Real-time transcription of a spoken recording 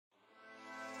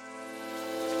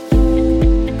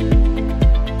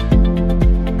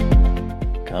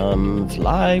Come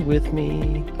fly with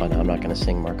me. Oh, no, I'm not going to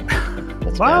sing, Mark.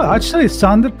 Wow, actually, it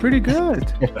sounded pretty good.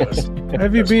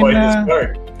 Have you been...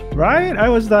 Right? I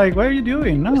was like, what are you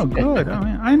doing? No, good.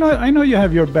 I know you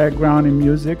have your background in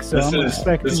music, so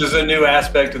this is a new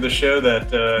aspect of the show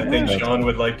that I think Sean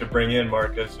would like to bring in,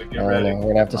 Marcus. So get ready. We're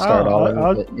going to have to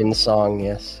start in song,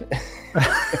 yes.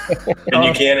 And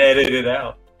you can't edit it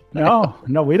out.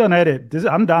 No, we don't edit.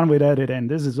 I'm done with editing.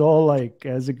 This is all like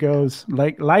as it goes,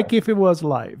 like if it was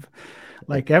live.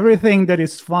 Like everything that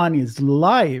is fun is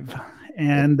live.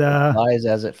 And it flies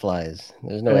as it flies.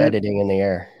 There's no editing in the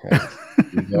air. Right?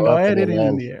 No editing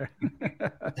in the air.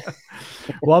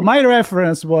 Well, my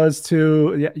reference was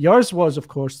yours was, of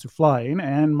course, to flying,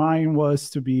 and mine was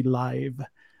to be live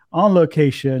on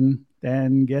location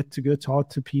and get to go talk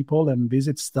to people and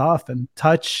visit stuff and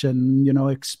touch and,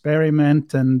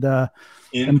 experiment and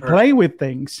play with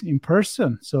things in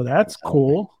person. So that's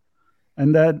cool.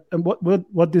 And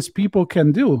what these people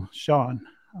can do, Sean.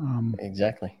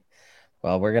 Exactly.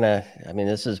 Well,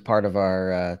 this is part of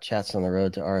our Chats on the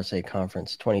Road to RSA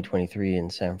Conference 2023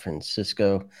 in San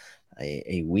Francisco,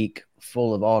 a week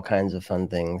full of all kinds of fun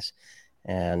things.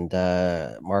 And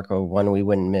Marco, one we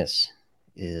wouldn't miss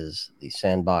is the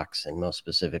Sandbox, and most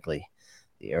specifically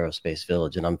the Aerospace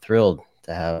Village. And I'm thrilled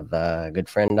to have a good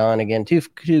friend on again, two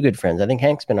good friends. I think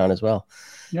Hank's been on as well.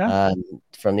 Yeah.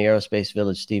 From the Aerospace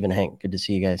Village, Steve and Hank, good to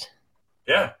see you guys.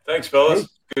 Yeah, thanks, fellas.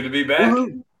 Good to be back.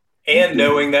 Woo-hoo. And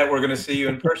knowing that we're going to see you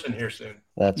in person here soon.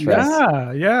 That's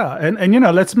right. Yeah. And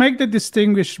let's make the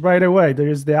distinguish right away. There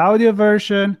is the audio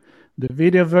version, the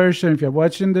video version. If you're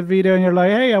watching the video and you're like,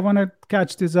 hey, I want to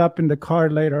catch this up in the car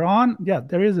later on. Yeah,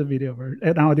 there is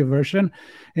an audio version.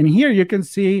 And here you can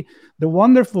see the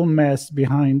wonderful mess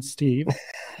behind Steve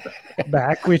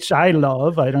back, which I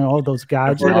love. I don't know, all those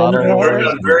gadgets. We're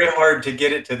working very hard to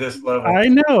get it to this level. I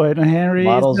know it. And Henry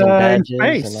models is and badges in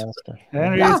space. And all stuff.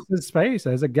 Henry is in space.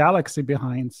 There's a galaxy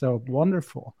behind. So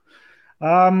wonderful.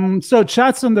 So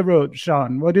Chats on the Road,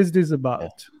 Sean, what is this about? Yeah.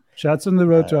 Chats on the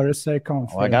Road to RSA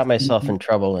Conference. Well, I got myself in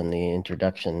trouble in the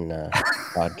introduction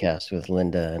podcast with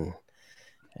Linda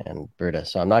and Britta,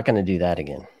 so I'm not going to do that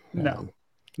again.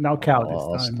 No cow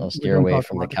this time. I'll steer away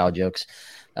from the cow jokes.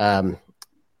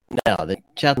 Now, the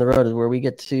Chat on the Road is where we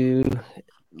get to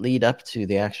lead up to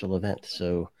the actual event.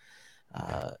 So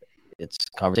it's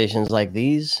conversations like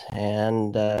these,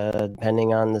 and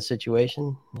depending on the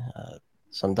situation,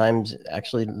 sometimes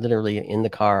actually literally in the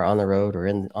car, on the road, or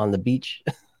on the beach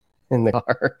in the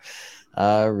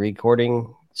car,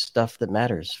 recording stuff that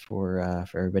matters for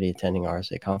everybody attending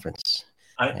RSA Conference.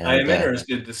 I am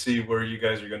interested to see where you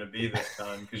guys are going to be this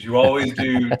time, because you always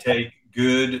do take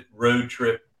good road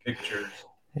trip pictures.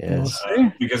 Yes.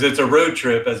 Because it's a road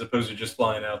trip as opposed to just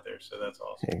flying out there. So that's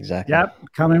awesome. Exactly. Yep.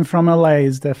 Coming from LA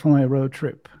is definitely a road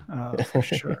trip. For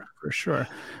sure. For sure.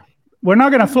 We're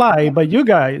not going to fly, but you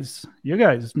guys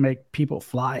make people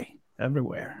fly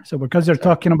everywhere. So because they're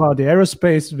talking about the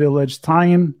Aerospace Village,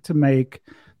 time to make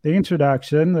the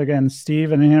introduction. Again,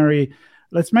 Steve and Henry,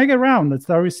 let's make it round. Let's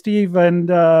start with Steve.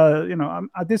 And,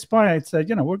 at this point, I said,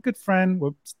 we're good friends.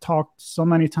 We've talked so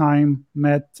many times,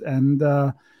 met,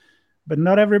 and but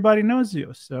not everybody knows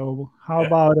you. So how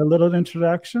about a little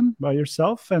introduction by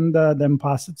yourself, and then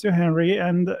pass it to Henry,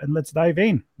 and let's dive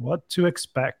in. What to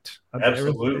expect at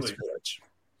Absolutely. the Aerospace Village.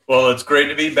 Well, it's great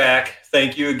to be back.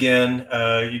 Thank you again.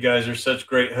 You guys are such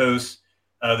great hosts.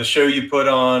 The show you put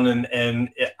on, and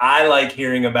I like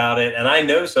hearing about it. And I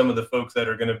know some of the folks that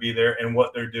are going to be there and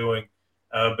what they're doing.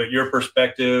 But your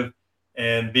perspective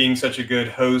and being such a good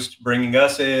host, bringing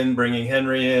us in, bringing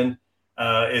Henry in,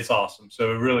 it's awesome.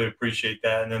 So we really appreciate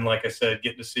that. And then, like I said,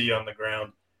 getting to see you on the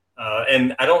ground.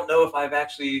 And I don't know if I've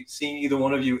actually seen either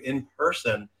one of you in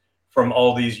person from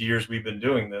all these years we've been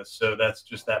doing this. So that's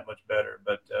just that much better.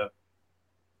 But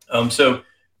so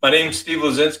my name's Steve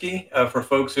Luczynski. For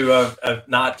folks who have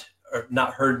not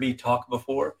heard me talk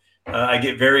before, I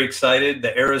get very excited.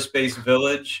 The Aerospace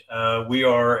Village, we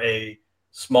are a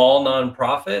small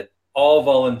nonprofit, all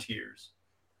volunteers.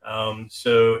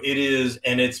 So it is,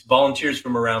 and it's volunteers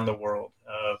from around the world.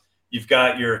 You've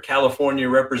got your California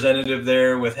representative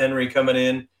there with Henry coming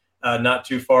in, not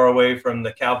too far away from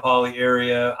the Cal Poly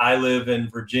area. I live in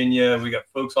Virginia. We got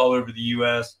folks all over the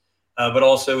U.S., but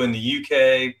also in the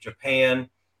UK, Japan,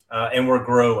 and we're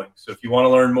growing. So if you want to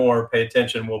learn more, pay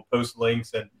attention. We'll post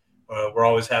links, and we're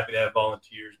always happy to have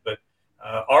volunteers. But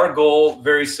our goal,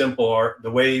 very simple,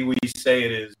 the way we say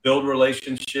it is build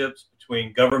relationships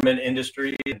between government,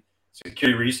 industry, and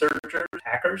security researchers,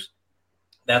 hackers.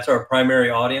 That's our primary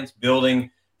audience,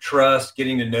 building trust,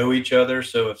 getting to know each other.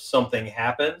 So if something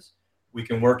happens, we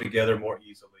can work together more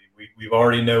easily. We've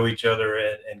already know each other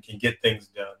and can get things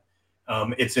done.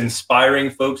 It's inspiring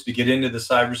folks to get into the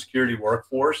cybersecurity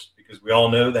workforce because we all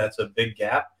know that's a big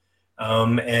gap.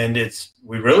 And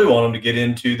we really want them to get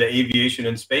into the aviation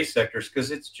and space sectors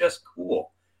because it's just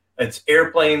cool. It's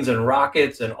airplanes and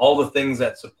rockets and all the things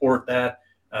that support that,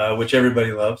 which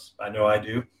everybody loves. I know I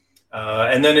do.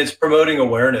 And then it's promoting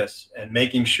awareness and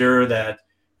making sure that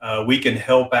we can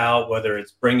help out, whether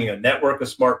it's bringing a network of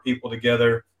smart people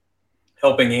together,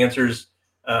 helping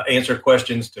answer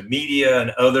questions to media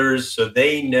and others so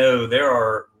they know there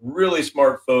are really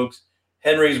smart folks.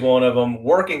 Henry's one of them,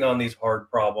 working on these hard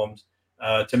problems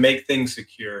to make things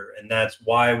secure. And that's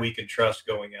why we can trust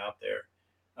going out there.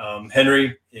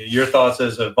 Henry, your thoughts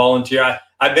as a volunteer.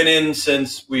 I've been in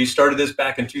since we started this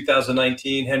back in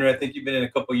 2019. Henry, I think you've been in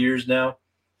a couple of years now.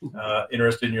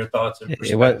 Interested in your thoughts and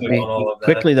perspective on all of that.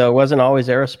 Quickly, though, it wasn't always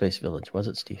Aerospace Village, was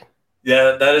it, Steve?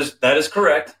 Yeah, that is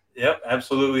correct. Yep,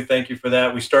 absolutely. Thank you for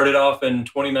that. We started off in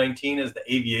 2019 as the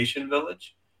Aviation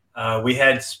Village. We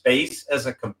had space as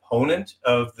a component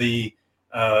of the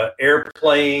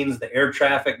airplanes, the air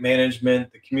traffic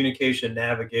management, the communication,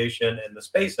 navigation, and the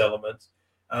space elements.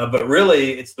 But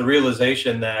really, it's the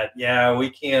realization that, we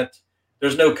can't,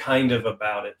 there's no kind of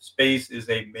about it. Space is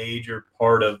a major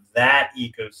part of that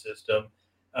ecosystem.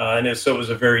 So it was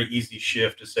a very easy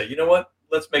shift to say, you know what,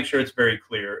 let's make sure it's very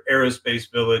clear. Aerospace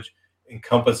Village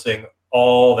encompassing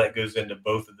all that goes into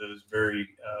both of those very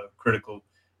critical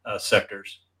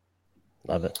sectors.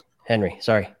 Love it. Henry,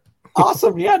 sorry.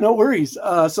 Awesome. Yeah, no worries.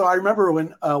 So I remember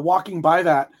when walking by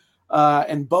that,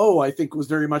 and Bo, I think, was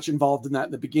very much involved in that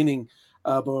in the beginning,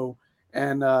 Bo.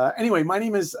 And anyway, my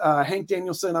name is Hank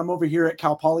Danielson. I'm over here at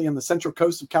Cal Poly on the Central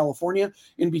Coast of California,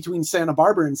 in between Santa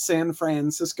Barbara and San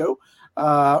Francisco.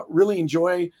 Really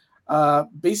enjoy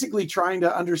basically trying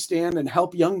to understand and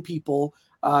help young people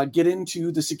get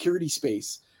into the security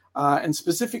space. And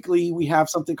specifically, we have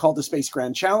something called the Space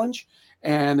Grand Challenge,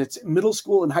 and it's middle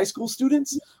school and high school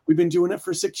students. We've been doing it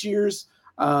for 6 years.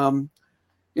 In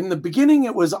the beginning,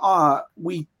 it was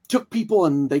we took people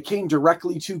and they came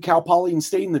directly to Cal Poly and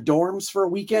stayed in the dorms for a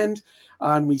weekend.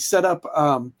 And we set up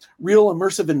real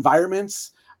immersive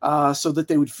environments so that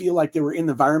they would feel like they were in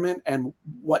the environment and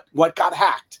what got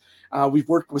hacked. We've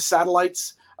worked with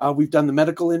satellites. We've done the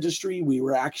medical industry. We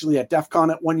were actually at DEF CON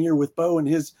at 1 year with Bo and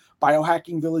his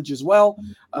biohacking village as well.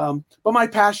 But my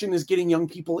passion is getting young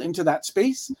people into that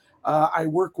space. I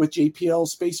work with JPL,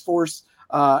 Space Force,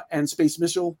 and Space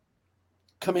Missile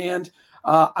Command.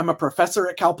 I'm a professor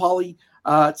at Cal Poly.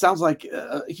 It sounds like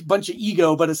a bunch of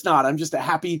ego, but it's not. I'm just a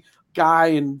happy guy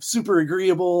and super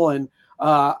agreeable. And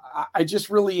I just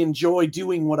really enjoy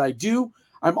doing what I do.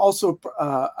 I'm also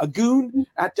a goon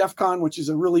at DEF CON, which is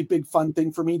a really big fun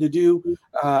thing for me to do,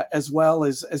 as well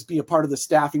as be a part of the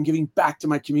staff and giving back to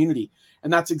my community.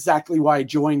 And that's exactly why I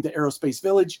joined the Aerospace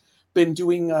Village. Been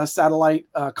doing satellite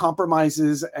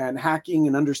compromises and hacking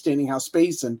and understanding how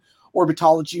space and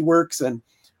orbitology works, and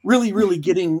really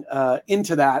getting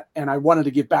into that. And I wanted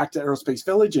to give back to Aerospace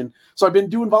Village. And so I've been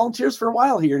doing volunteers for a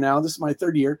while here now. This is my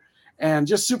third year and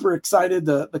just super excited.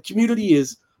 The community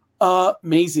is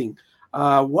amazing.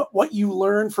 What you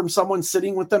learn from someone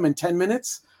sitting with them in 10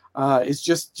 minutes is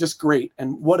just great.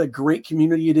 And what a great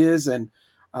community it is. And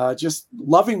just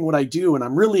loving what I do. And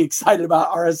I'm really excited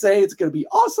about RSA. It's going to be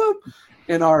awesome.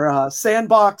 And our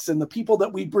sandbox and the people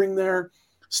that we bring there,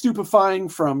 stupefying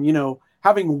from,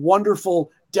 having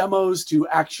wonderful demos to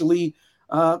actually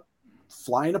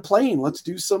flying a plane. Let's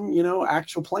do some,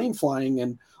 actual plane flying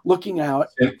and looking out.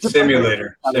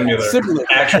 Simulator.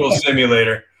 Actual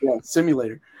simulator. Yeah,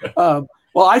 simulator. Well,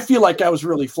 I feel like I was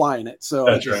really flying it. So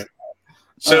that's right.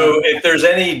 So if there's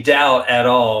any doubt at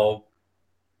all,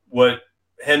 what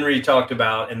Henry talked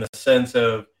about in the sense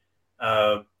of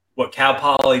what Cal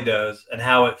Poly does and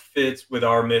how it fits with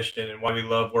our mission and why we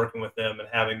love working with them and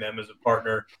having them as a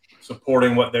partner,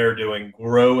 supporting what they're doing,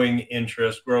 growing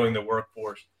interest, growing the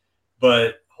workforce.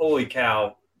 But holy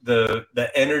cow, the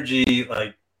energy,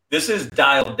 like this is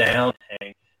dialed down,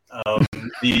 Hank.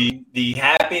 The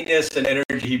happiness and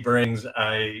energy he brings,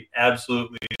 I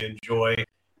absolutely enjoy.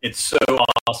 It's so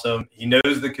awesome. He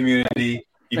knows the community.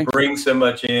 He brings so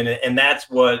much in, and that's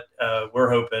what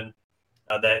we're hoping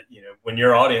that, when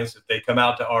your audience, if they come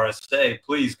out to RSA,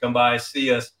 please come by,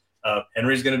 see us.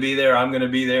 Henry's going to be there. I'm going to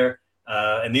be there.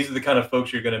 And these are the kind of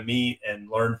folks you're going to meet and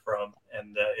learn from.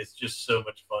 And it's just so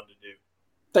much fun to do.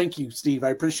 Thank you, Steve. I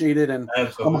appreciate it. And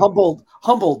absolutely. I'm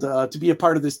humbled to be a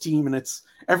part of this team. And it's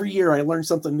every year I learn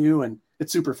something new and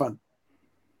it's super fun.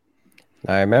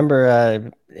 I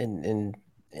remember in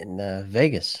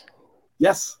Vegas.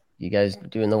 Yes. You guys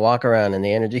doing the walk around and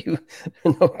the energy,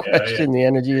 no question. The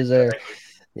energy is there.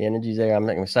 The energy is there. I'm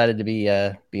excited to be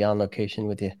on location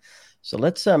with you. So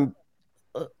let's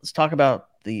talk about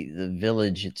the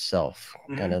village itself,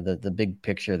 kind of the big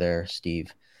picture there,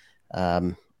 Steve.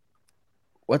 Henry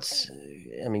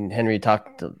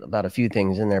talked about a few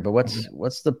things in there, but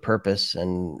what's the purpose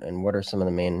and what are some of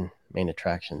the main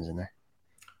attractions in there?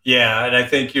 Yeah, and I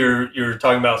think you're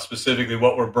talking about specifically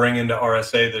what we're bringing to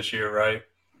RSA this year, right?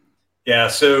 Yeah,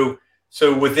 so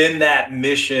within that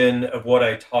mission of what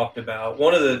I talked about,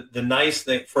 one of the nice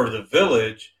thing for the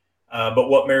village, but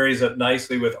what marries up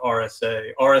nicely with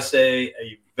RSA,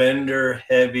 a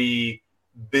vendor-heavy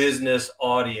business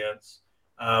audience,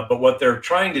 but what they're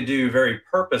trying to do very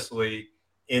purposely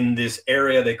in this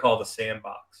area they call the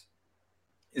sandbox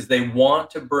is they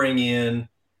want to bring in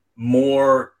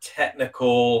more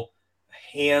technical,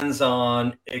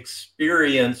 hands-on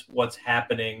experience what's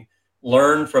happening,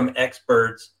 learn from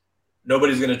experts.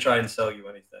 Nobody's going to try and sell you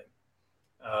anything.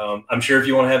 I'm sure if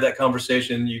you want to have that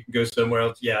conversation, you can go somewhere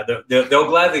else. Yeah, they'll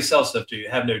gladly sell stuff to you,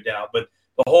 have no doubt. But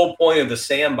the whole point of the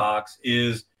sandbox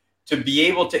is to be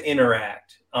able to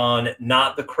interact on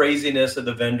not the craziness of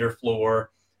the vendor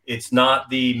floor. It's not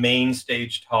the main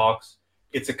stage talks.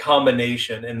 It's a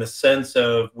combination in the sense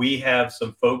of we have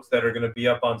some folks that are going to be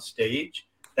up on stage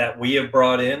that we have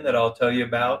brought in that I'll tell you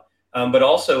about. But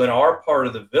also in our part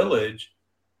of the village,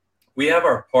 we have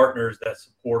our partners that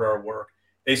support our work.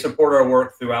 They support our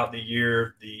work throughout the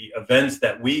year, the events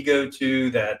that we go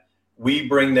to, that we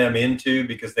bring them into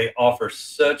because they offer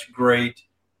such great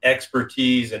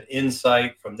expertise and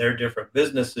insight from their different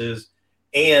businesses,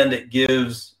 and it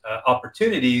gives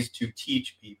opportunities to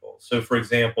teach people. So for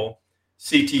example,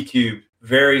 CT Cube,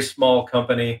 very small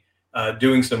company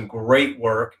doing some great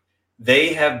work.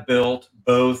 They have built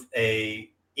both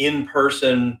a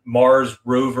in-person Mars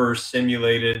rover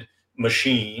simulated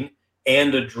machine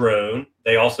and a drone.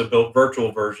 They also built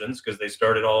virtual versions because they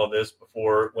started all of this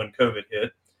before when COVID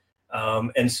hit.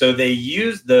 And so they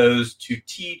use those to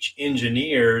teach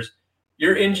engineers,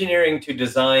 you're engineering to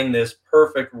design this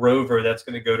perfect rover that's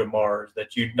going to go to Mars,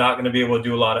 that you're not going to be able to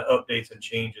do a lot of updates and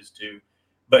changes to.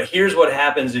 But here's what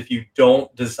happens if you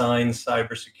don't design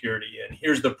cybersecurity, and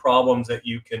here's the problems that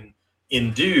you can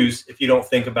induce if you don't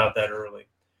think about that early.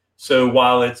 So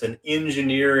while it's an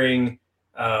engineering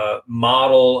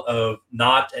model of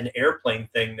not an airplane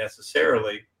thing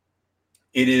necessarily,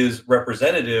 it is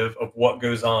representative of what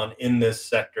goes on in this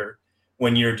sector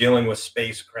when you're dealing with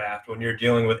spacecraft, when you're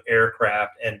dealing with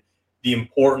aircraft, and the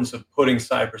importance of putting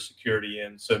cybersecurity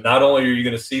in. So not only are you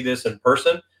going to see this in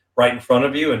person right in front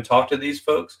of you and talk to these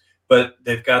folks, but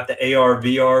they've got the AR,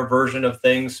 VR version of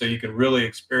things so you can really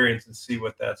experience and see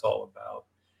what that's all about.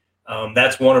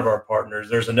 That's one of our partners.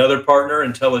 There's another partner,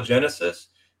 Intelligenesis.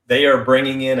 They are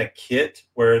bringing in a kit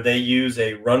where they use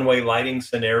a runway lighting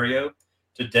scenario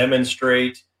to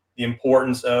demonstrate the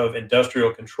importance of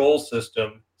industrial control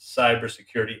system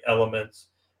cybersecurity elements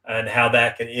and how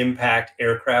that can impact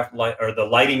aircraft light or the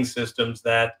lighting systems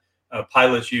that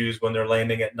pilots use when they're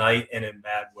landing at night and in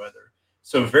bad weather.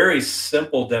 So very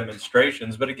simple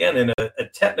demonstrations, but again, in a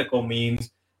technical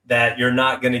means that you're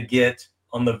not going to get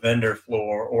on the vendor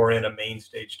floor or in a main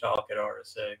stage talk at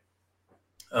RSA.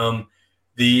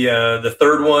 The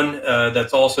third one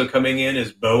that's also coming in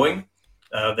is Boeing.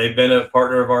 They've been a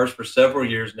partner of ours for several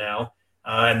years now,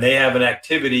 and they have an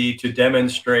activity to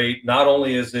demonstrate not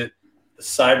only is it the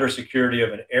cybersecurity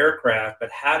of an aircraft, but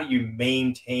how do you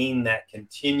maintain that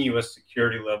continuous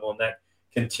security level and that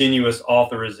continuous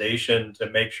authorization to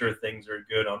make sure things are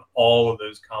good on all of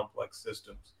those complex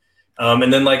systems.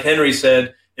 And then, like Henry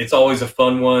said, it's always a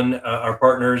fun one. Our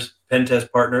partners,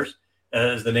 Pentest Partners,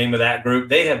 is the name of that group.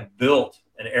 They have built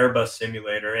an Airbus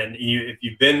simulator. And if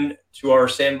you've been to our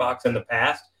sandbox in the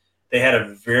past, they had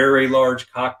a very large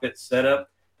cockpit setup.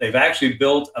 They've actually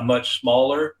built a much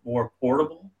smaller, more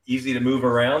portable, easy to move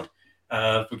around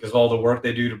because of all the work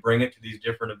they do to bring it to these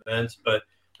different events. But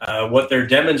what they're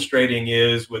demonstrating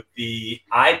is with the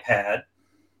iPad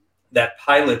that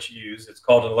pilots use, it's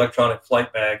called an electronic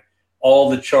flight bag, all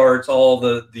the charts, all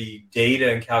the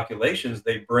data and calculations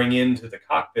they bring into the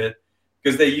cockpit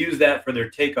because they use that for their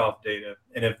takeoff data.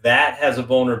 And if that has a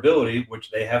vulnerability, which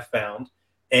they have found,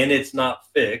 and it's not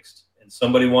fixed, and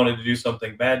somebody wanted to do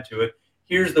something bad to it,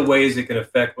 here's the ways it can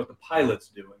affect what the pilot's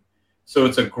doing. So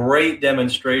it's a great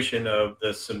demonstration of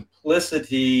the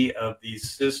simplicity of these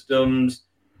systems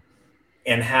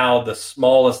and how the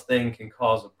smallest thing can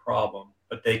cause a problem.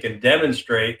 But they can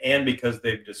demonstrate, and because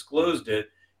they've disclosed it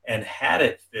and had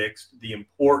it fixed, the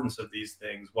importance of these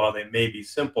things, while they may be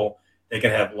simple, they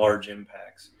can have large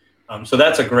impacts. So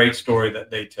that's a great story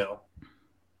that they tell.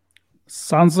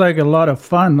 Sounds like a lot of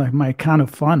fun, like my kind of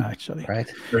fun, actually. Right.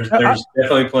 There's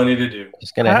definitely plenty to do.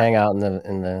 Just gonna hang out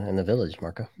in the village,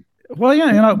 Marco. Well,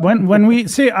 yeah, when we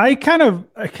see, I kind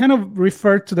of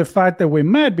refer to the fact that we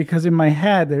met because in my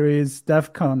head there is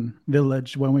DEF CON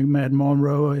Village when we met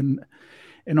Monroe and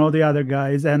all the other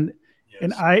guys, and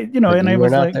I, But and I you were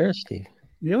was not like, there, Steve.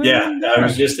 Yeah, I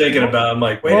was just thinking about. I'm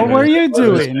like, wait a what minute. were you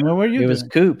doing? What were you It doing? was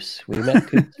Coops. We met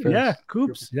Coops first. Yeah,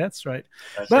 Coops. That's right.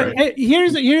 That's But right.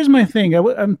 here's my thing.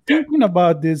 I'm thinking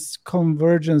about this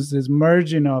convergence, this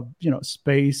merging of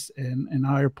space and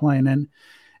airplane, and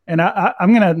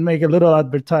I'm gonna make a little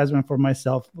advertisement for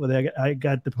myself. I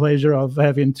got the pleasure of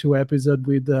having 2 episodes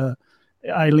with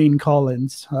Eileen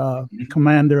Collins,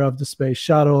 commander of the Space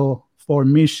Shuttle for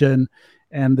mission.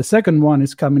 And the second one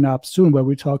is coming up soon where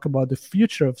we talk about the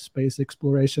future of space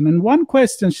exploration. And one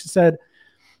question she said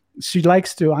she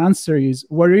likes to answer is,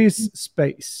 where is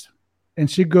space?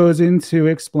 And she goes into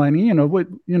explaining,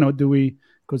 do we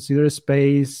consider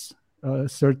space a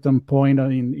certain point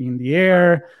in the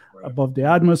air, above the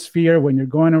atmosphere when you're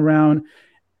going around?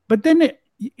 But then it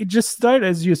just started,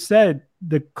 as you said,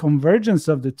 the convergence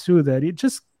of the two, that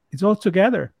it's all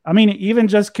together. I mean, even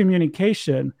just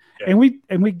communication. And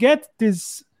we get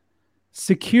this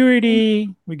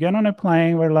security. We get on a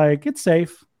plane. We're like, it's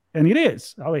safe. And it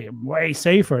is. I mean, way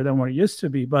safer than what it used to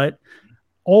be. But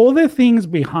all the things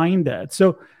behind that.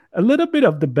 So a little bit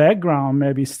of the background,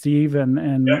 maybe Steve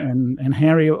and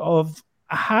Harry, of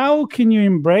how can you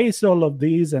embrace all of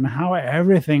these and how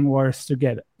everything works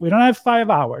together. We don't have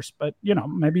 5 hours, but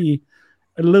maybe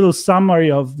a little summary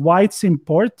of why it's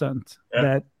important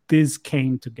that this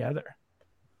came together.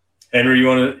 Henry, you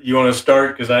want to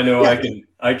start, because I know I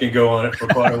can go on it for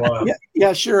quite a while.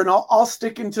 Yeah, sure. And I'll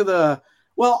stick into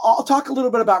I'll talk a little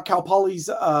bit about Cal Poly's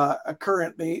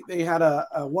current. They had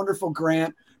a wonderful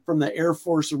grant from the Air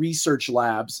Force Research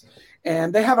Labs,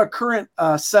 and they have a current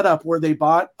setup where they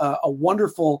bought a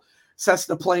wonderful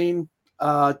Cessna plane.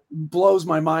 Blows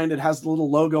my mind. It has the little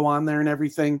logo on there and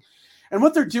everything. And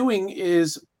what they're doing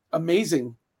is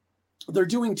amazing. They're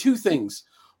doing 2 things.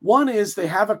 One is they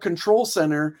have a control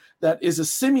center that is a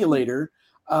simulator,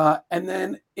 and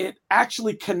then it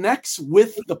actually connects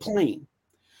with the plane.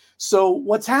 So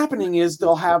what's happening is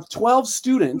they'll have 12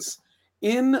 students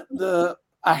in a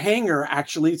hangar.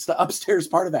 Actually, it's the upstairs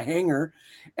part of the hangar,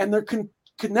 and they're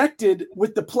connected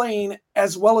with the plane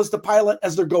as well as the pilot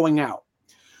as they're going out.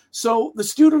 So the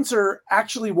students are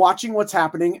actually watching what's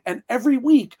happening, and every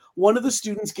week one of the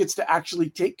students gets to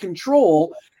actually take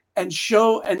control and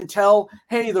show and tell,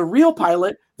 hey, the real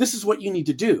pilot, this is what you need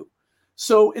to do.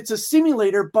 So it's a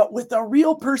simulator, but with a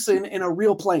real person in a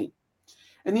real plane.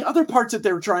 And the other parts that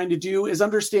they're trying to do is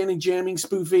understanding jamming,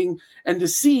 spoofing, and to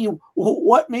see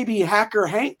what maybe hacker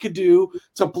Hank could do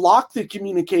to block the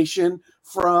communication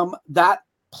from that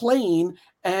plane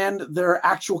and their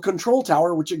actual control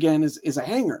tower, which again is a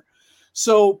hangar.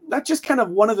 So that's just kind of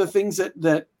one of the things that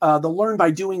the Learn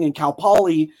by Doing in Cal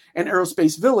Poly and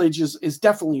Aerospace Village is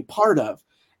definitely part of.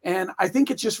 And I think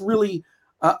it's just really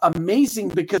amazing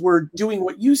because we're doing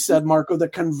what you said, Marco, the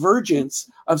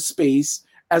convergence of space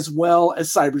as well as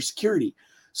cybersecurity.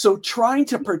 So trying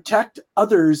to protect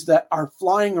others that are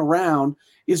flying around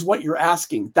is what you're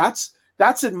asking. That's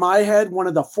in my head one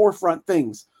of the forefront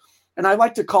things. And I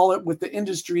like to call it with the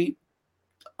industry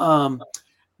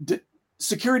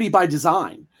security by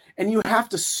design. And you have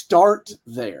to start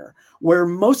there, where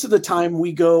most of the time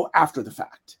we go after the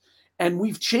fact. And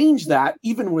we've changed that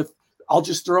even with, I'll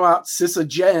just throw out CISA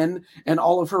Jen and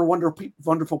all of her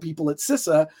wonderful people at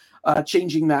CISA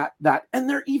changing that. And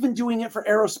they're even doing it for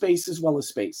aerospace as well as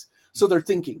space. So they're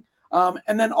thinking.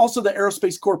 And then also the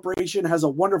Aerospace Corporation has a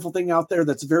wonderful thing out there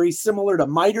that's very similar to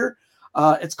MITRE.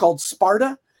 It's called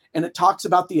Sparta, and it talks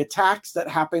about the attacks that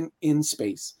happen in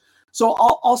space. So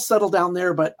I'll settle down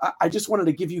there, but I just wanted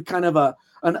to give you kind of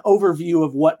an overview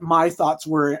of what my thoughts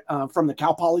were from the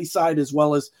Cal Poly side, as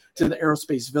well as to the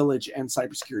Aerospace Village and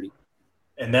cybersecurity.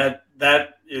 And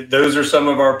those are some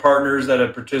of our partners that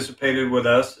have participated with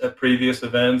us at previous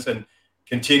events and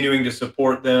continuing to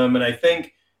support them. And I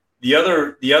think the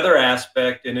other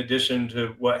aspect, in addition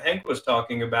to what Hank was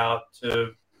talking about,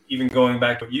 to even going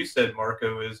back to what you said,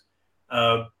 Marco, is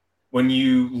when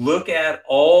you look at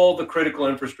all the critical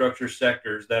infrastructure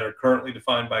sectors that are currently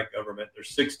defined by government,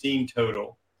 there's 16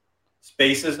 total.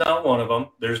 Space is not one of them.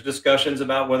 There's discussions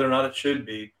about whether or not it should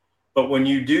be. But when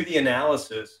you do the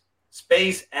analysis,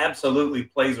 space absolutely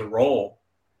plays a role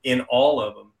in all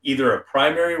of them, either a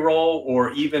primary role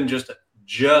or even just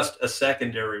a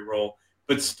secondary role,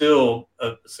 but still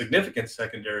a significant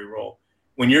secondary role.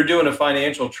 When you're doing a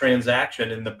financial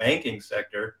transaction in the banking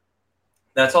sector,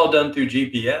 that's all done through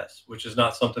GPS, which is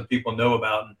not something people know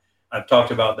about. And I've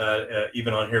talked about that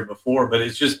even on here before, but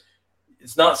it's just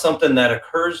it's not something that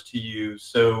occurs to you.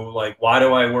 So like, why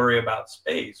do I worry about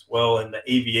space? Well, in the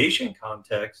aviation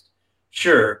context,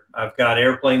 sure, I've got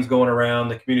airplanes going around,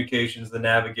 the communications, the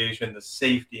navigation, the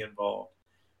safety involved.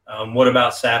 What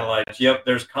about satellites? Yep,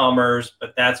 there's commerce,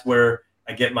 but that's where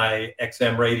I get my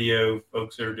XM radio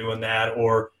folks are doing that,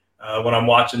 or when I'm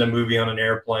watching a movie on an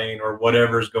airplane or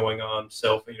whatever's going on,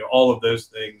 all of those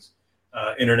things,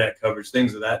 internet coverage,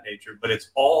 things of that nature. But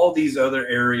it's all these other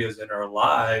areas in our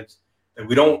lives that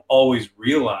we don't always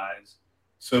realize.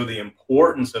 So the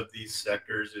importance of these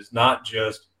sectors is not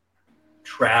just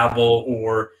travel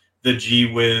or the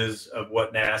gee whiz of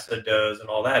what NASA does and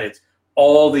all that. It's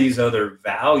all these other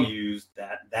values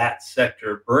that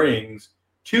sector brings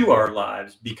to our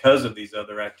lives because of these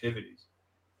other activities.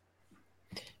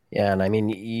 Yeah, and I mean,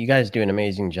 you guys do an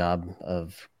amazing job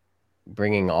of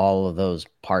bringing all of those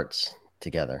parts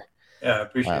together. Yeah, I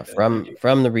appreciate that.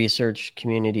 From the research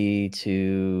community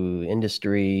to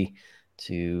industry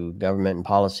to government and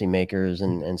policymakers.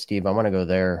 And Steve, I want to go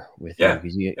there with you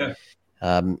because you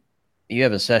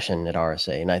have a session at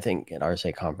RSA, and I think at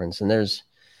RSA conference, and there's,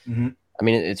 I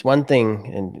mean, it's one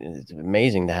thing, and it's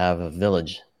amazing to have a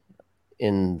village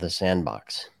in the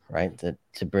sandbox, right?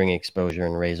 To bring exposure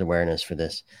and raise awareness for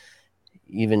this.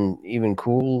 Even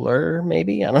cooler,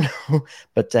 maybe, I don't know,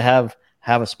 but to have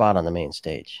a spot on the main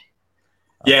stage.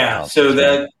 Yeah. So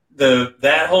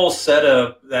that whole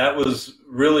setup, that was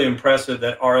really impressive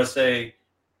that RSA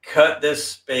cut this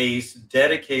space,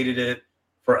 dedicated it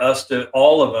for us to,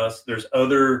 all of us. There's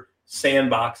other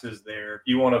sandboxes there. If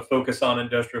you want to focus on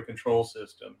industrial control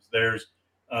systems, there's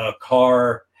a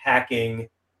car hacking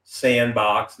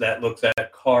sandbox that looks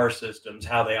at car systems,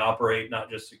 how they operate, not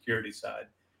just security side.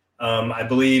 I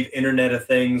believe Internet of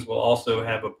Things will also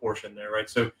have a portion there, right?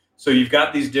 So you've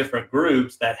got these different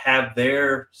groups that have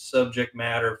their subject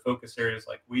matter focus areas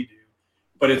like we do,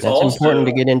 but it's also important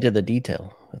to get into the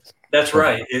detail. That's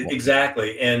right,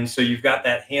 exactly. And so you've got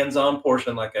that hands-on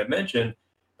portion, like I mentioned,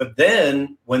 but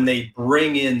then when they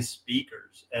bring in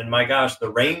speakers, and my gosh, the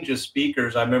range of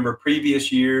speakers, I remember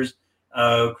previous years,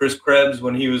 Chris Krebs,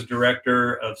 when he was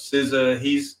director of CISA,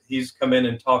 he's come in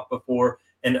and talked before,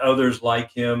 and others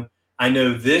like him. I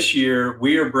know this year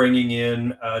we are bringing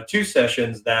in 2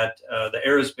 sessions that the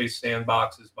Aerospace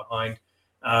Sandbox is behind,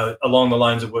 along the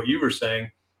lines of what you were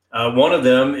saying. One of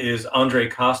them is Andre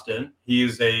Kostin. He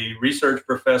is a research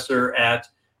professor at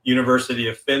University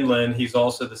of Finland. He's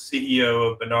also the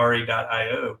CEO of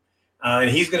Binary.io. And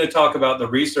he's going to talk about the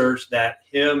research that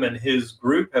him and his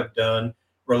group have done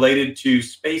related to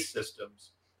space systems.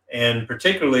 And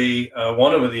particularly,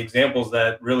 one of the examples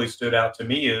that really stood out to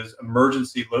me is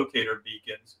emergency locator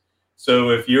beacons. So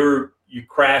if you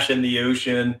crash in the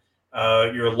ocean,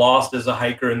 you're lost as a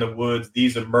hiker in the woods,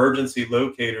 these emergency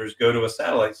locators go to a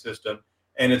satellite system,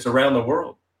 and it's around the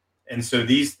world. And so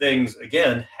these things,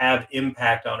 again, have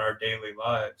impact on our daily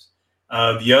lives.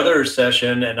 The other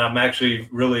session, and I'm actually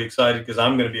really excited because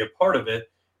I'm going to be a part of it,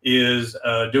 is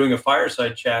doing a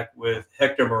fireside chat with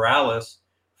Hector Morales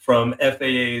from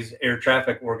FAA's Air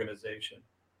Traffic Organization.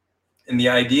 And the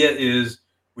idea is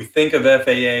we think of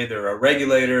FAA, they're a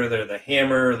regulator, they're the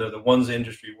hammer, they're the ones the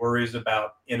industry worries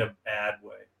about in a bad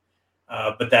way.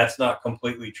 But that's not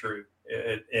completely true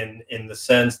in the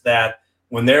sense that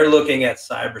when they're looking at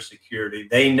cybersecurity,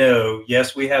 they know,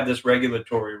 yes, we have this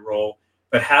regulatory role,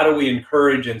 but how do we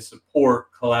encourage and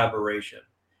support collaboration?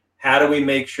 How do we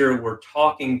make sure we're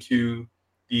talking to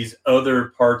these other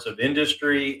parts of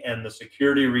industry and the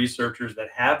security researchers that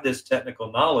have this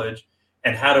technical knowledge,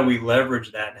 and how do we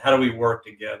leverage that, and how do we work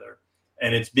together?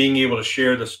 And it's being able to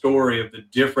share the story of the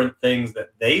different things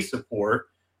that they support,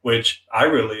 which I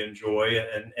really enjoy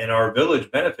and our village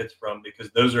benefits from,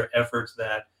 because those are efforts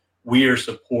that we are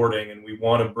supporting, and we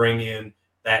want to bring in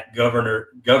that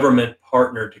government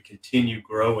partner to continue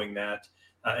growing that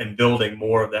and building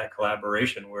more of that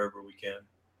collaboration wherever we can.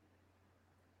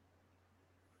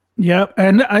 Yeah,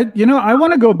 and I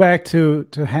want to go back to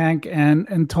Hank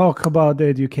and talk about the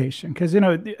education, because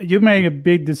you make a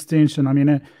big distinction. I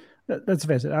mean, let's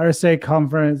face it, RSA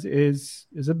conference is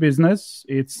a business.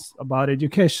 It's about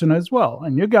education as well,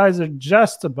 and you guys are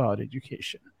just about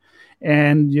education.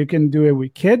 And you can do it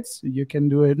with kids. You can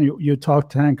do it. You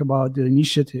talked to Hank about the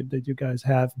initiative that you guys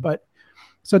have, but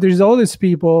so there's all these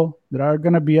people that are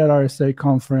going to be at RSA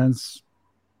conference,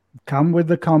 come with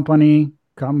the company,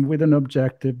 come with an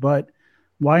objective, but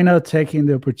why not taking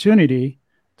the opportunity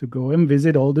to go and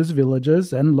visit all these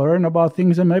villages and learn about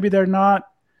things that maybe they're not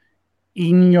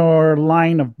in your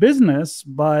line of business,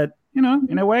 but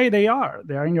in a way they are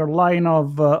in your line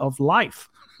of life.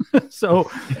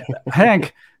 So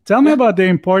Hank, Tell me about the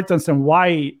importance and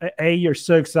why, you're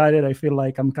so excited. I feel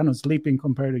like I'm kind of sleeping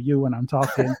compared to you when I'm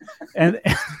talking. and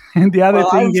the other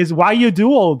thing is why you do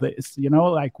all this,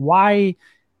 like why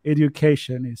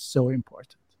education is so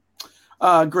important.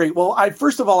 Great. Well,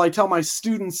 first of all, I tell my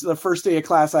students the first day of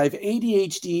class, I have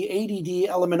ADHD, ADD,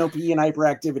 LMNOP, and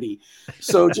hyperactivity.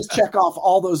 So just check off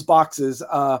all those boxes.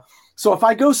 So if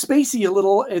I go spacey a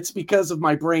little, it's because of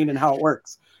my brain and how it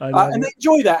works. And they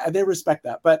enjoy that and they respect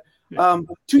that. But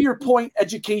to your point,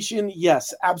 education,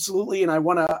 yes, absolutely. And I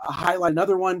want to highlight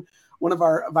another one. One of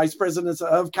our vice presidents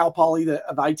of Cal Poly,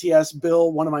 of ITS,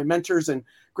 Bill, one of my mentors and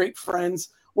great friends,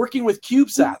 working with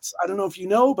CubeSats. I don't know if you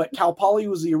know, but Cal Poly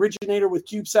was the originator with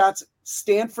CubeSats.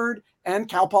 Stanford and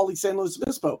Cal Poly San Luis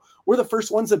Obispo were the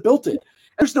first ones that built it.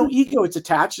 There's no ego it's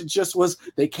attached. It just was,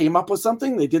 they came up with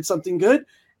something, they did something good.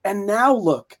 And now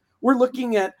look, we're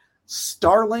looking at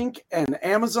Starlink and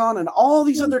Amazon and all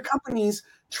these other companies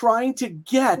trying to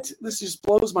get, this just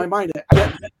blows my mind,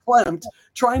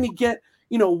 trying to get,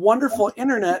 wonderful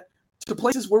internet to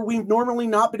places where we've normally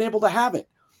not been able to have it.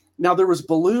 Now there was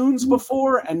balloons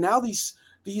before, and now these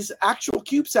actual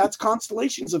CubeSats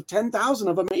constellations of 10,000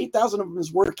 of them, 8,000 of them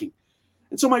is working.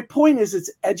 And so my point is, it's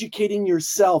educating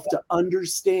yourself to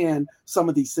understand some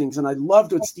of these things. And I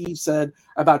loved what Steve said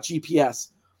about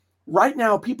GPS. Right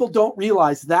now, people don't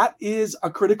realize that is a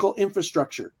critical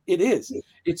infrastructure. It is.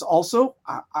 It's also,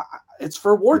 it's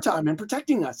for wartime and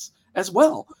protecting us as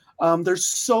well. There's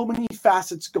so many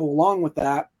facets go along with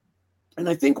that. And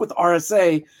I think with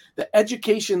RSA, the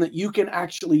education that you can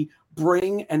actually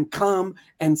bring and come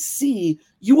and see,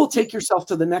 you will take yourself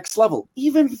to the next level.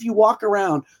 Even if you walk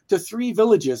around to 3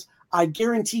 villages, I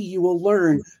guarantee you will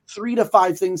learn 3 to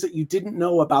 5 things that you didn't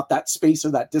know about that space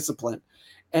or that discipline.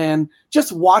 And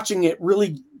just watching it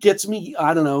really gets me,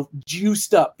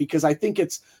 juiced up, because I think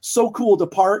it's so cool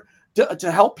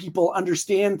to help people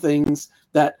understand things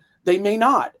that they may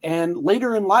not. And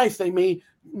later in life, they may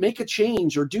make a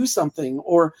change or do something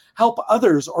or help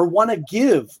others or want to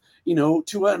give,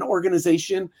 to an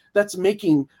organization that's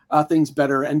making things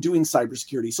better and doing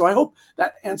cybersecurity. So I hope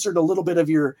that answered a little bit of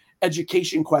your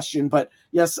education question. But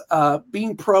yes,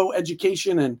 being pro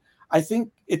education, and I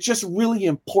think it's just really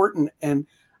important. And,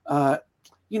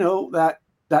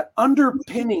 that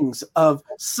underpinnings of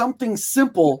something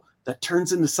simple that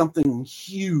turns into something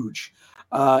huge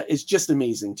is just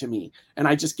amazing to me. And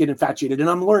I just get infatuated, and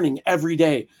I'm learning every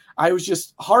day. I was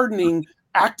just hardening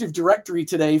Active Directory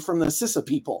today from the CISA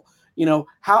people.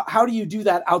 How do you do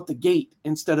that out the gate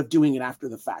instead of doing it after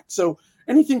the fact? So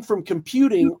anything from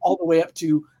computing all the way up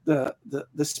to the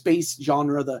space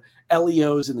genre, the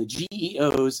LEOs and the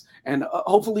GEOs, and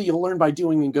hopefully you'll learn by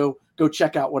doing and go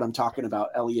check out what I'm talking about,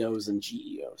 LEOs and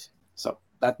GEOs. So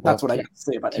that's what I got to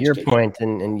say about education. To your point,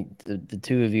 and the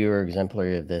two of you are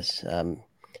exemplary of this.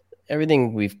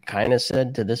 Everything we've kind of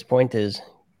said to this point is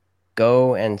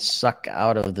go and suck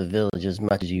out of the village as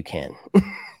much as you can.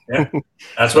 Yeah,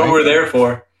 that's what we're there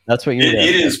for. That's what you're there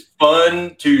It is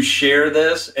fun to share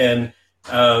this. And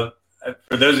for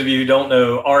those of you who don't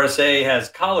know, RSA has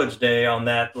College Day on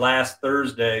that last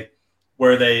Thursday,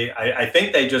 where I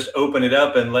think they just open it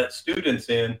up and let students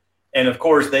in. And of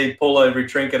course, they pull every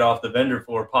trinket off the vendor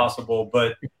floor possible.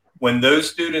 But when those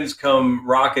students come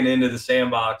rocking into the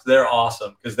sandbox, they're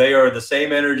awesome, because they are the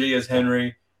same energy as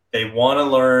Henry. They want to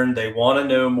learn. They want to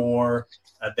know more.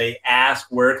 They ask,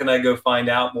 where can I go find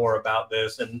out more about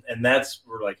this? And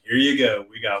we're like, here you go.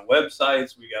 We got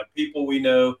websites. We got people we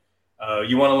know.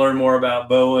 You want to learn more about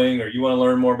Boeing, or you want to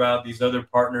learn more about these other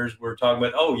partners we're talking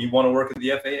about? Oh, you want to work at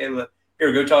the FAA?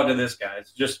 Here, go talk to this guy.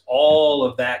 It's just all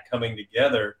of that coming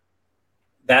together.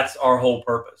 That's our whole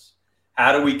purpose.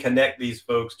 How do we connect these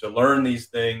folks to learn these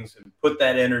things and put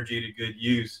that energy to good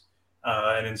use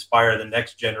and inspire the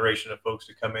next generation of folks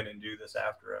to come in and do this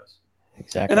after us?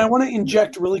 Exactly. And I want to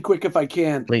inject really quick, if I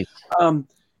can. Please.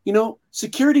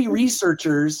 Security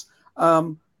researchers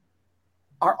are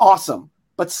awesome,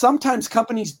 but sometimes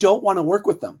companies don't want to work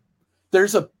with them.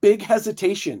 There's a big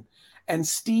hesitation. And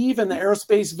Steve and the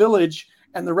Aerospace Village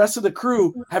and the rest of the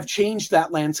crew have changed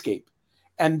that landscape.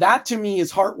 And that to me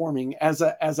is heartwarming as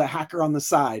a hacker on the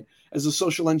side, as a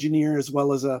social engineer, as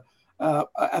well as a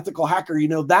ethical hacker.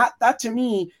 That to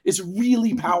me is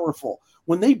really powerful.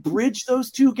 When they bridge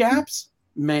those two gaps,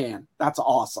 man, that's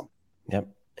awesome. Yep.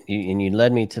 And you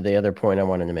led me to the other point I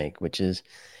wanted to make, which is,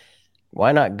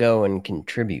 why not go and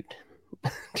contribute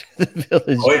to the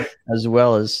village as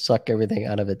well as suck everything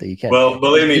out of it that you can? Well,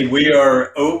 believe me, we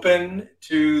are open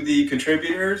to the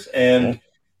contributors, and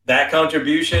that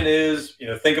contribution is,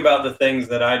 think about the things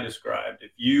that I described.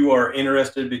 If you are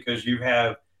interested because you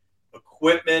have a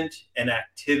equipment and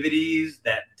activities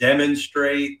that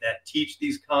demonstrate, that teach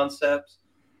these concepts.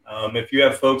 If you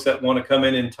have folks that want to come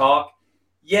in and talk,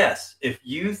 yes, if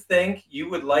you think you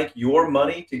would like your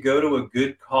money to go to a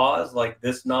good cause like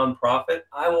this nonprofit,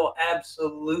 I will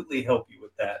absolutely help you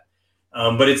with that.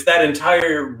 But it's that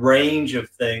entire range of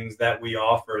things that we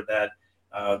offer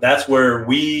that's where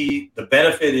the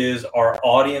benefit is our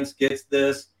audience gets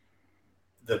this.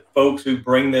 The folks who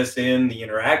bring this in, the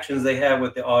interactions they have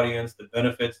with the audience, the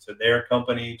benefits to their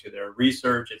company, to their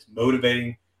research, it's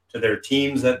motivating to their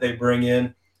teams that they bring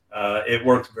in. It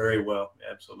works very well.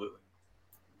 Absolutely.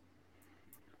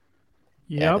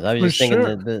 Yeah, I was just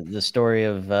thinking the story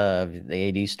of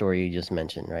the AD story you just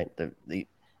mentioned, right? The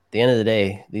end of the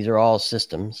day, these are all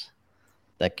systems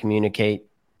that communicate,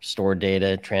 store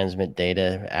data, transmit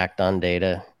data, act on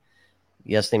data.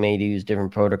 Yes, they may use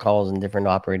different protocols and different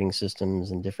operating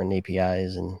systems and different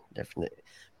APIs and different,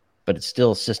 but it's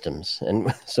still systems.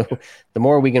 And so the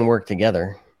more we can work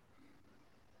together.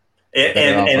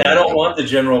 And I don't want the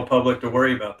general public to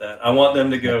worry about that. I want them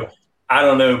to go, I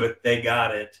don't know, but they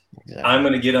got it. Exactly. I'm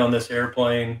going to get on this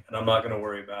airplane and I'm not going to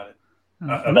worry about it.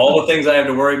 Of all the things I have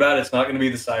to worry about, it's not going to be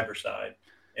the cyber side.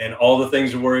 And all the things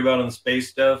to worry about on the space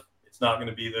stuff, it's not going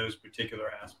to be those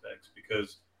particular aspects,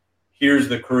 because here's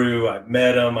the crew. I've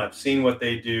met them. I've seen what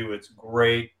they do. It's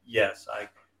great. Yes,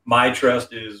 my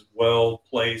trust is well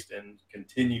placed and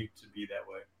continue to be that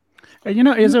way. And,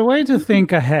 it's a way to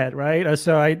think ahead, right?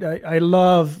 So I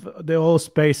love the whole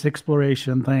space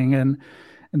exploration thing. And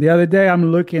the other day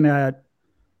I'm looking at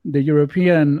the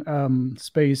European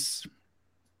Space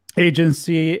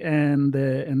Agency and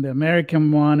the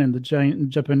American one and the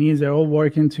Japanese. They're all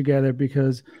working together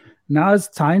because now it's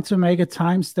time to make a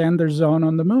time standard zone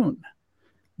on the moon.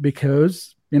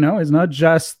 Because, it's not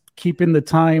just keeping the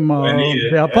time of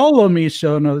the Apollo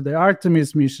mission or the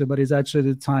Artemis mission, but it's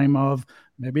actually the time of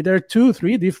maybe there are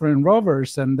 2-3 different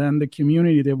rovers and then the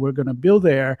community that we're going to build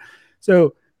there.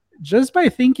 So just by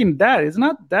thinking that, it's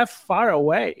not that far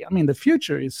away. I mean, the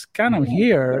future is kind of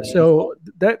here. So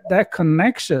that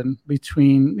connection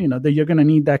between, that you're going to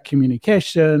need that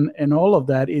communication and all of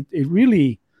that, it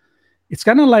really, it's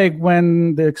kind of like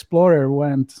when the explorer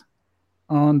went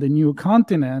on the new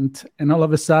continent and all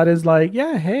of a sudden it's like,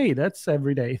 yeah, hey, that's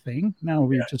everyday thing. Now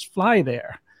we just fly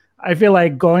there. I feel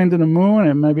like going to the moon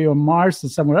and maybe on Mars or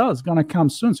somewhere else is going to come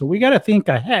soon. So we got to think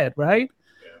ahead, right?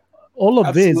 All of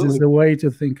Absolutely. This is the way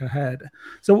to think ahead.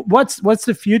 So what's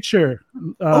the future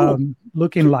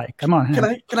looking like? Come on.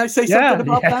 Can I say something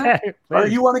about that? Or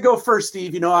you want to go first,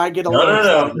 Steve? I get a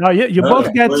little. No, you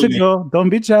both get to go. Don't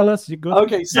be jealous. You go.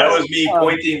 Okay. So, that was me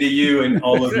pointing to you and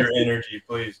all of your energy,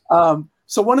 please.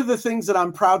 So one of the things that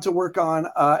I'm proud to work on,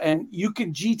 and you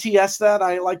can GTS that.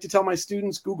 I like to tell my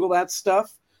students, Google that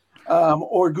stuff,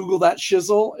 or Google that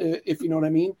shizzle, if you know what I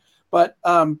mean. But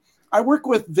I work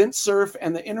with Vint Cerf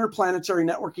and the Interplanetary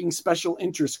Networking Special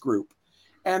Interest Group.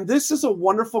 And this is a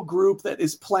wonderful group that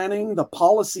is planning the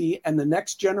policy and the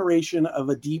next generation of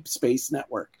a deep space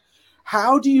network.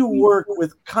 How do you work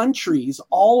with countries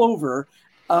all over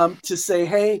to say,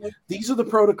 hey, these are the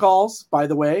protocols, by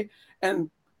the way, and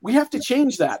we have to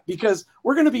change that because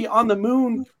we're going to be on the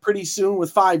moon pretty soon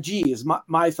with 5G is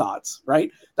my thoughts, right?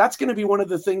 That's going to be one of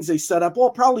the things they set up. Well,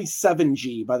 probably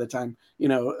 7G by the time,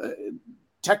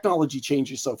 technology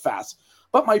changes so fast.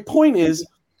 But my point is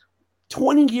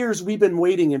 20 years we've been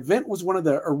waiting, and Vint was one of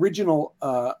the original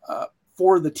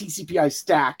for the TCP/IP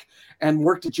stack and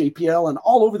worked at JPL and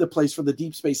all over the place for the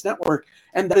Deep Space Network.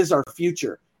 And that is our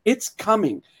future. It's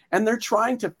coming. And they're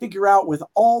trying to figure out with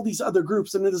all these other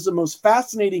groups. And it is the most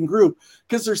fascinating group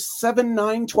because there's 7,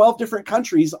 9, 12 different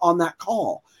countries on that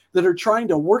call that are trying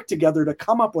to work together to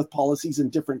come up with policies and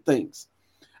different things.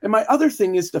 And my other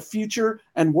thing is the future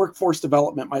and workforce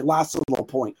development, my last little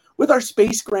point. With our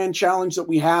Space Grand Challenge that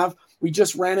we have, we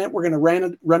just ran it. We're going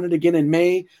to run it again in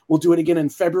May. We'll do it again in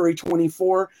February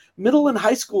 24. Middle and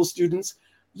high school students,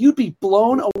 you'd be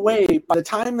blown away by the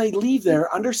time they leave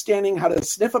there, understanding how to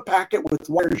sniff a packet with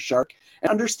Wireshark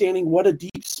and understanding what a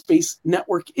deep space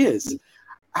network is,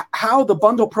 how the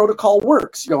bundle protocol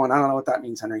works. You're going, I don't know what that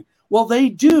means, Henry. Well, they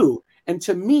do. And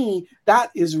to me, that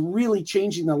is really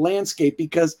changing the landscape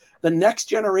because the next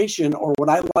generation, or what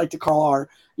I like to call our,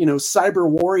 cyber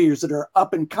warriors that are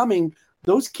up and coming,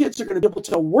 those kids are going to be able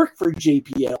to work for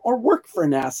JPL or work for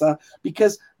NASA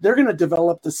because they're going to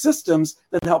develop the systems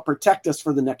that help protect us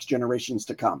for the next generations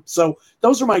to come. So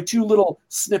those are my 2 little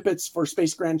snippets for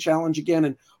Space Grand Challenge again.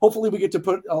 And hopefully we get to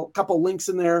put a couple links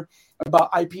in there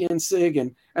about IPN-SIG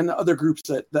and the other groups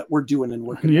that we're doing and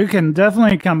working. You can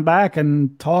definitely come back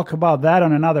and talk about that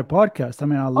on another podcast. I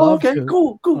mean, I'd love to.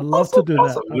 Cool. I'd love to do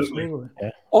that. Absolutely.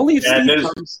 Yeah. Only if Steve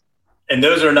comes. And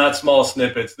those are not small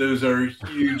snippets. Those are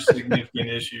huge, significant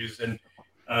issues. And,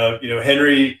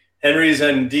 Henry's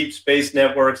in deep space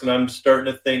networks, and I'm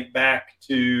starting to think back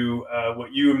to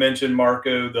what you mentioned,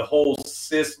 Marco, the whole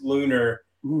cislunar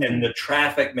and the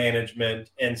traffic management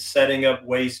and setting up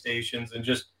way stations and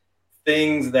just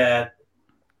things that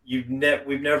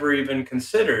we've never even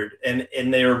considered.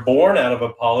 And they were born out of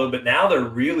Apollo, but now they're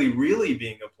really, really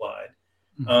being applied.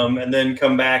 And then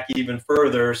come back even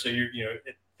further. So you're,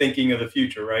 thinking of the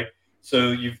future, right?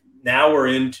 So now we're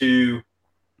into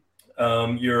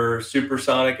your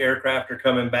supersonic aircraft are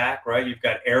coming back, right? You've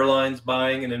got airlines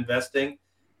buying and investing,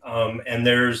 and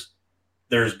there's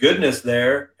goodness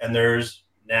there, and there's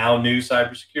now new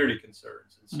cybersecurity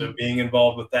concerns. And so being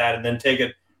involved with that, and then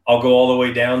I'll go all the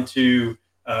way down to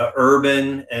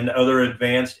urban and other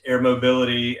advanced air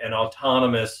mobility and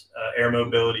autonomous air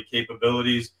mobility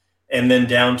capabilities, and then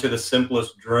down to the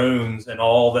simplest drones and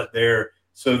all that there.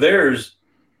 So there's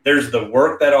the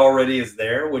work that already is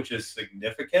there, which is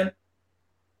significant.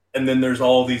 And then there's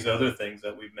all these other things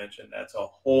that we've mentioned. That's a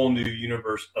whole new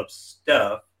universe of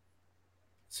stuff.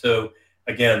 So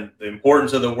again, the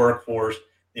importance of the workforce,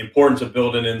 the importance of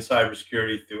building in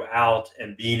cybersecurity throughout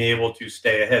and being able to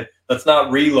stay ahead. Let's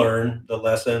not relearn the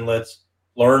lesson. Let's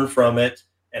learn from it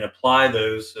and apply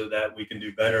those so that we can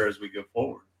do better as we go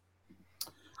forward.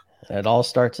 It all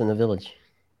starts in the village.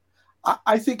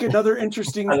 I think another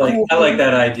interesting. I like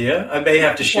that idea. I may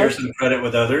have to share some credit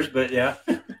with others, but yeah.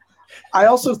 I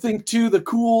also think too the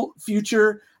cool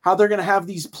future, how they're going to have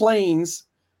these planes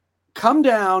come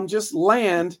down, just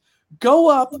land, go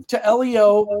up to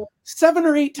LEO 7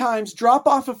 or 8 times, drop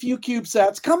off a few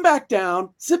CubeSats, come back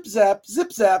down, zip zap,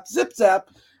 zip zap, zip zap.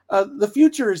 The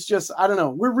future is just, I don't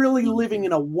know. We're really living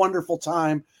in a wonderful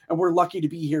time, and we're lucky to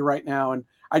be here right now. And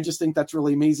I just think that's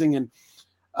really amazing. And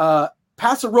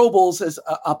Paso Robles has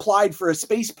applied for a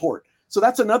spaceport. So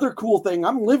that's another cool thing.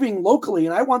 I'm living locally,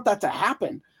 and I want that to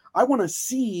happen. I want to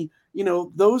see,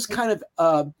 those kind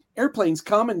of airplanes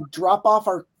come and drop off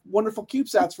our wonderful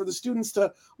CubeSats for the students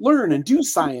to learn and do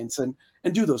science and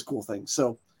do those cool things.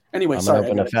 So anyway, I'm going to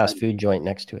open a fast food joint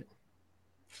next to it.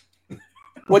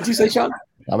 What'd you say, Sean?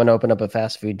 I'm going to open up a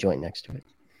fast food joint next to it.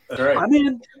 That's right. I'm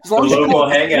in. As long as local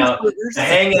hangout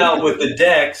with the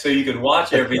deck so you can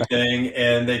watch everything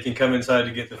and they can come inside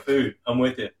to get the food. I'm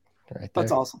with you. Right there.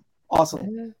 That's awesome.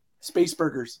 Awesome. Space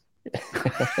burgers.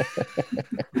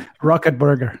 Rocket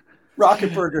burger.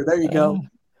 Rocket burger. There you go.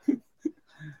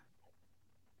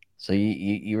 So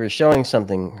you were showing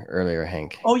something earlier,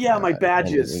 Hank. Oh, yeah, my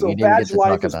badges. So badge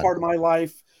life is part of my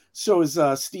life. So is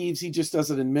Steve's. He just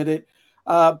doesn't admit it.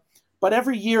 But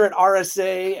every year at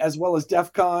RSA, as well as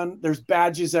DEF CON, there's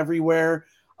badges everywhere.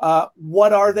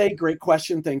 What are they? Great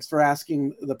question. Thanks for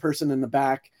asking the person in the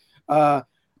back.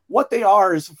 What they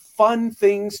are is fun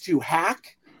things to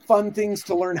hack, fun things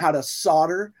to learn how to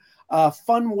solder,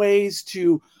 fun ways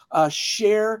to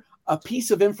share a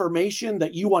piece of information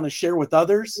that you want to share with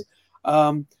others.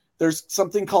 There's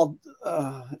something called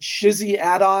shizzy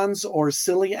add-ons or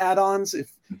silly add-ons,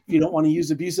 if you don't want to use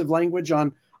abusive language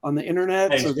on the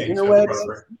internet or the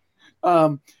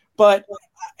interwebs. But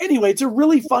anyway, it's a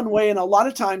really fun way. And a lot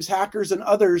of times hackers and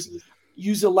others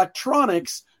use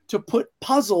electronics to put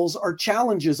puzzles or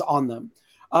challenges on them.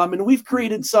 And we've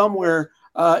created some where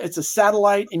it's a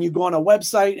satellite and you go on a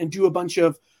website and do a bunch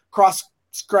of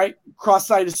cross-site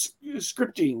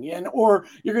scripting, or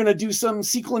you're going to do some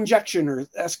SQL injection or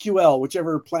SQL,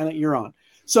 whichever planet you're on.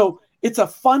 So it's a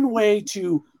fun way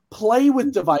to play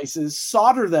with devices,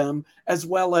 solder them, as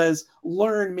well as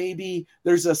learn. Maybe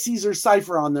there's a Caesar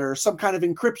cipher on there or some kind of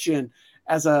encryption.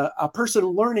 As a person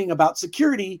learning about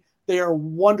security, they are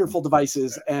wonderful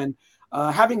devices. And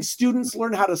having students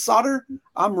learn how to solder,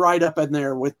 I'm right up in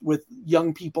there with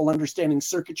young people understanding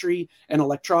circuitry and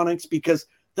electronics, because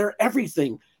they're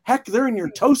everything. Heck, they're in your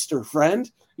toaster, friend.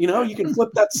 You can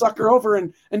flip that sucker over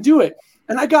and do it.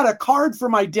 And I got a card for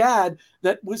my dad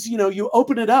that was, you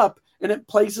open it up and it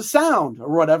plays a sound or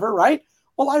whatever, right?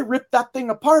 Well, I ripped that thing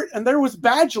apart and there was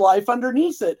Badge Life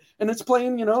underneath it. And it's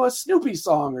playing, a Snoopy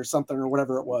song or something or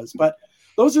whatever it was. But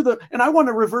those are and I want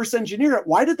to reverse engineer it.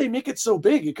 Why did they make it so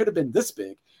big? It could have been this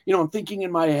big. I'm thinking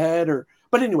in my head,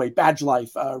 But anyway, Badge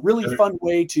Life, really fun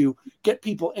way to get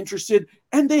people interested.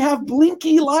 And they have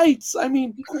blinky lights. I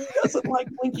mean, who doesn't like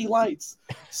blinky lights?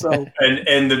 So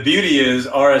and the beauty is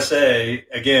RSA,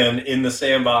 again, in the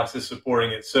sandbox is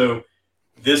supporting it. So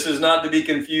this is not to be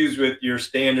confused with your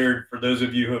standard, for those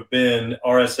of you who have been,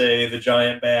 RSA, the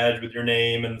giant badge with your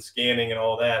name and the scanning and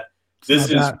all that.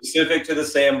 This is specific to the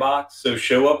sandbox, so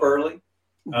show up early.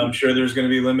 I'm sure there's going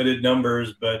to be limited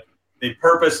numbers, but they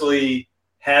purposely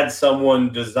had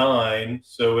someone design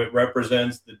so it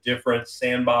represents the different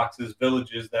sandboxes,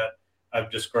 villages that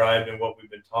I've described and what we've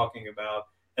been talking about.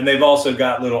 And they've also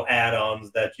got little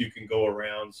add-ons that you can go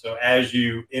around. So as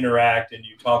you interact and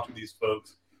you talk to these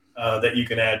folks, that you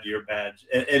can add to your badge.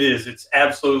 And it's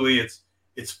absolutely,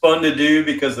 it's fun to do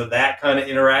because of that kind of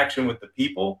interaction with the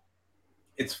people.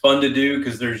 It's fun to do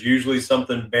because there's usually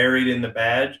something buried in the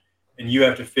badge and you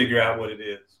have to figure out what it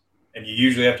is. And you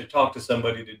usually have to talk to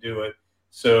somebody to do it.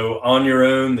 So on your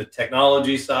own, the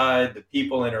technology side, the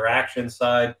people interaction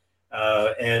side,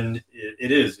 and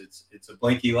it's a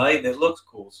blinky light that looks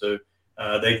cool. So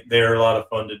they're a lot of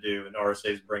fun to do, and RSA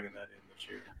is bringing that in this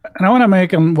year. And I want to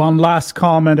make one last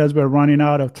comment as we're running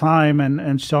out of time,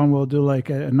 and Sean will do like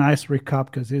a nice recap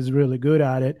because he's really good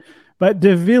at it. But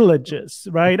the villages,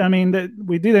 right? I mean,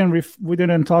 we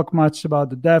didn't talk much about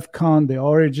the DEF CON, the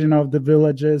origin of the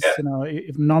villages. Yeah. You know,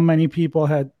 if not many people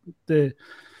had the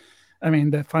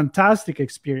fantastic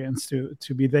experience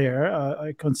to be there.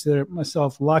 I consider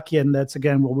myself lucky, and that's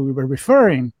again what we were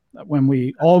referring when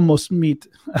we almost meet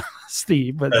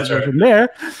Steve, but he wasn't there,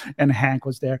 and Hank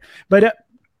was there. But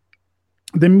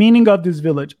the meaning of this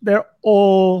village, they're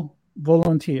all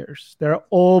volunteers. They're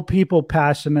all people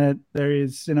passionate. There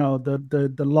is,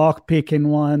 the lock picking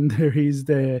one. There is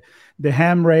the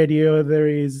ham radio. There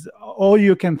is all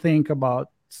you can think about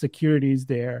securities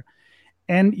there.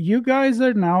 And you guys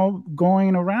are now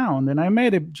going around. And I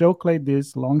made a joke like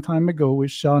this a long time ago with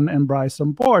Sean and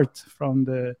Bryson Port from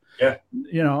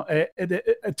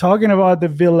talking about the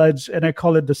village, and I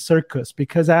call it the circus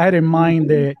because I had in mind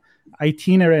the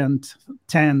itinerant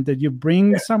tent that you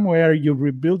bring somewhere, you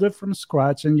rebuild it from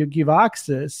scratch, and you give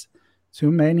access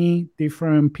to many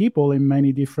different people in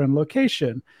many different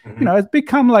locations. It's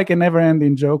become like a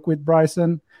never-ending joke with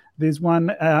Bryson, this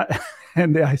one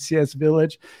and the ICS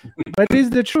village, but it's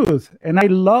the truth. And I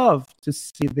love to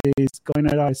see this going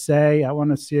at RSA. I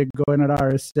want to see it going at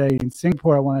RSA in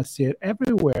Singapore. I want to see it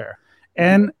everywhere.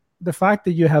 And the fact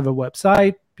that you have a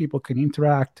website, people can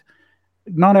interact.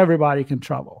 Not everybody can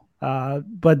travel,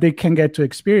 but they can get to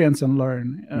experience and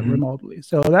learn remotely.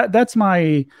 So that's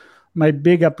my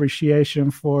big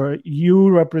appreciation for you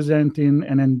representing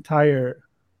an entire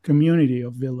community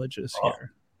of villages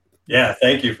here. Yeah,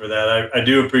 thank you for that. I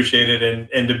do appreciate it.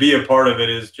 And to be a part of it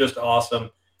is just awesome.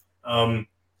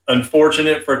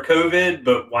 Unfortunate for COVID,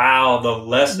 but wow, the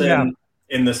lesson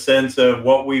in the sense of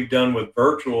what we've done with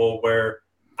virtual, where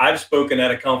I've spoken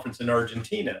at a conference in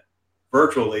Argentina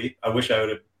virtually. I wish I would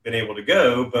have been able to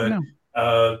go, but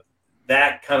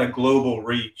that kind of global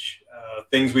reach,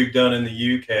 things we've done in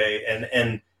the UK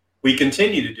and we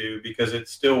continue to do because it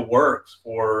still works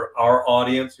for our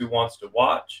audience who wants to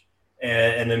watch.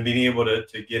 And then being able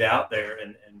to get out there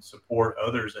and support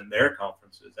others in their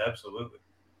conferences. Absolutely.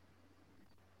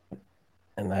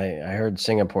 And I heard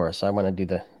Singapore, so I want to do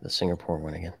the Singapore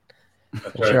one again.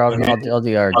 That's sure, right. I'll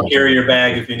do Argentina. I'll carry your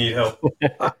bag if you need help.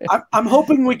 I'm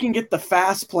hoping we can get the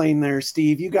fast plane there,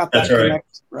 Steve. You got that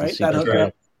connect, right? That's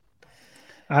right.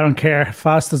 I don't care.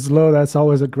 Fast or slow, that's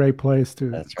always a great place to.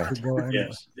 That's right. To go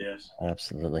anyway. Yes.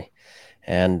 Absolutely.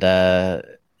 And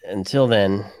until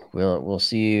then, we'll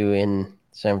see you in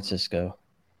San Francisco.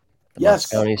 Yes,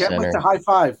 can't wait to high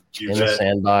five. In the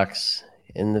sandbox,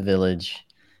 in the village,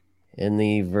 in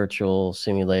the virtual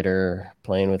simulator,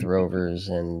 playing with rovers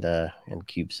and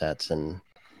CubeSats and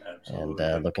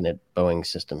looking at Boeing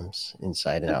systems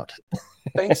inside and out.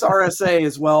 Thanks RSA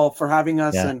as well for having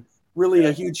us, and really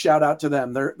a huge shout out to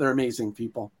them. They're amazing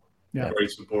people. Yeah,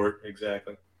 great support.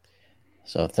 Exactly.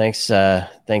 So thanks,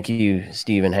 thank you,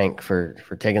 Steve and Hank, for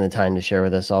taking the time to share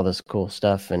with us all this cool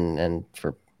stuff and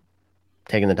for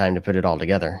taking the time to put it all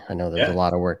together. I know there's a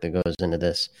lot of work that goes into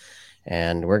this,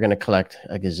 and we're going to collect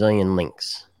a gazillion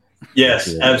links.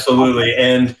 Yes, absolutely.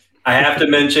 And I have to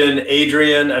mention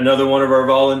Adrian, another one of our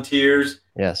volunteers.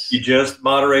 Yes. He just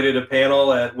moderated a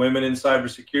panel at Women in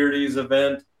Cybersecurity's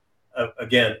event.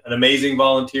 Again, an amazing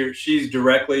volunteer. She's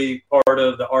directly part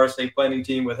of the RSA planning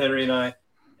team with Henry and I.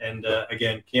 And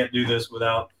again, can't do this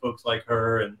without folks like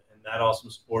her and that awesome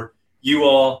support. You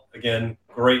all, again,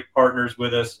 great partners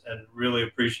with us and really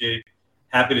appreciate,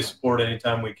 happy to support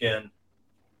anytime we can.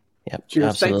 Yep, Cheers.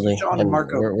 absolutely. Thank you, Sean and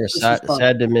Marco. We're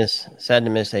sad to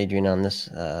miss Adrian on this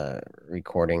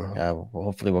recording.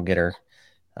 Hopefully we'll get her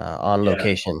on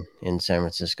location in San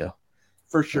Francisco.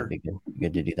 For sure. It'd be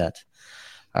good to do that.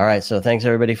 All right. So thanks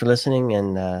everybody for listening,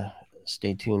 and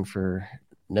stay tuned for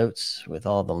notes with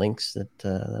all the links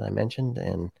that I mentioned,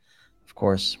 and of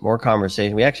course more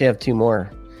conversation. We actually have 2 more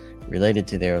related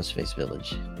to the Aerospace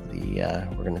Village.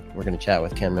 We're gonna chat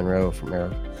with Ken Monroe from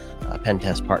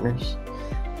Pentest Partners,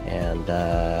 and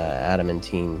Adam and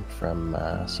team from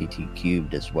CT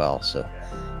Cubed as well. So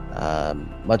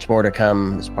much more to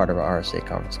come as part of our RSA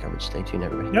conference coverage. Stay tuned,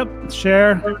 everybody. Yep.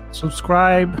 Share,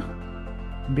 subscribe,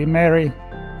 be merry.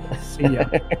 See ya.